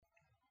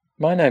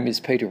My name is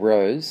Peter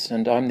Rose,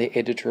 and I'm the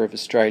editor of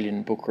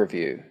Australian Book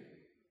Review.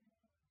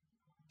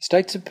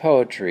 States of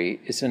Poetry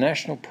is a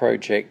national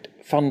project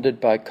funded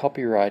by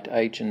Copyright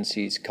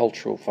Agency's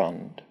Cultural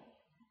Fund.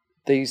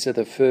 These are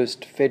the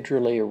first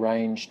federally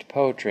arranged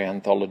poetry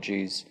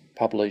anthologies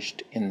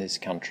published in this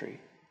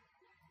country.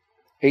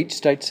 Each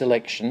state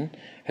selection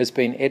has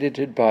been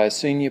edited by a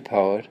senior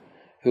poet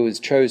who has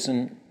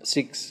chosen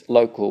 6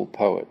 local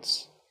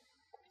poets.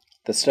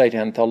 The state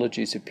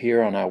anthologies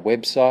appear on our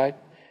website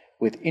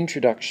with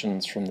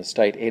introductions from the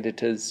state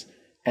editors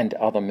and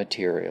other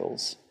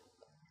materials.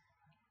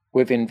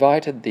 We've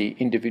invited the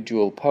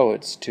individual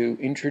poets to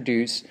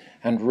introduce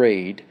and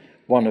read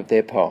one of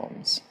their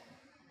poems.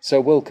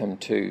 So welcome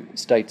to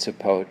States of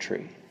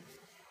Poetry.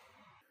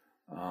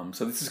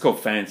 So this is called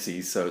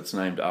Fancy, so it's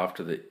named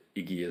after the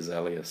Iggy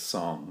Azalea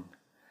song.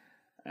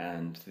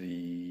 And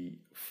the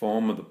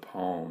form of the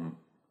poem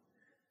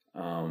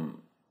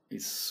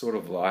is sort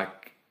of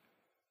like,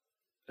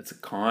 it's a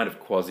kind of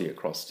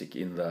quasi-acrostic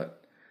in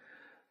that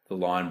the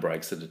line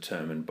breaks are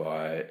determined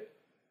by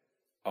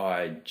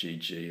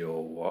IG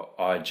or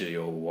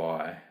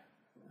Y,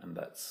 and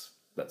that's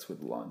where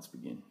the lines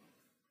begin.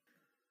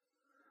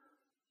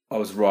 I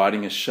was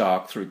riding a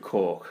shark through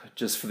Cork,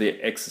 just for the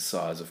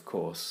exercise, of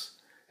course.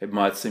 It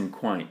might seem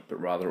quaint,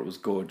 but rather it was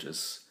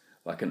gorgeous,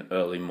 like an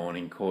early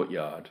morning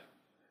courtyard.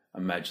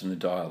 Imagine the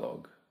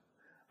dialogue.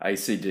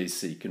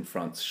 AC/DC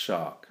confronts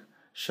shark.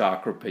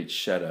 Shark repeats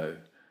shadow.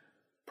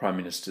 Prime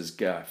Minister's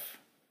gaffe.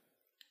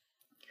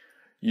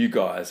 You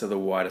guys are the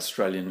white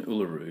Australian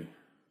Uluru.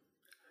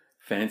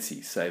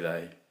 Fancy, say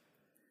they.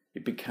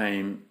 It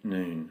became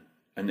noon.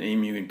 An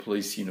emu in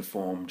police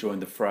uniform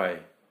joined the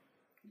fray.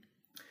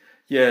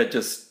 Yeah,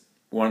 just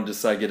wanted to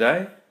say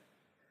g'day.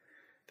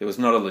 There was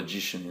not a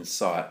logician in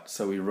sight,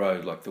 so we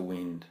rode like the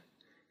wind.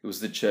 It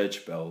was the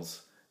church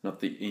bells,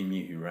 not the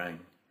emu who rang.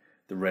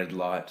 The red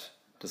light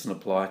doesn't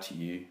apply to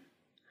you.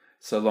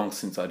 So long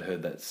since I'd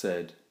heard that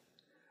said.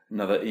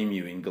 Another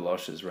emu in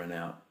galoshes ran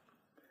out.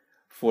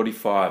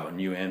 45 on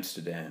New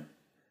Amsterdam.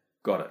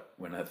 Got it,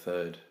 went a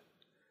third.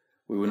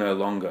 We were no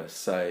longer,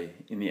 say,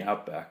 in the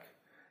outback,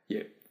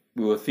 yet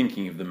we were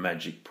thinking of the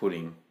magic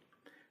pudding,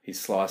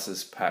 his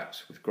slices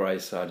packed with grey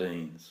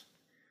sardines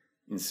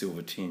in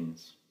silver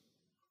tins.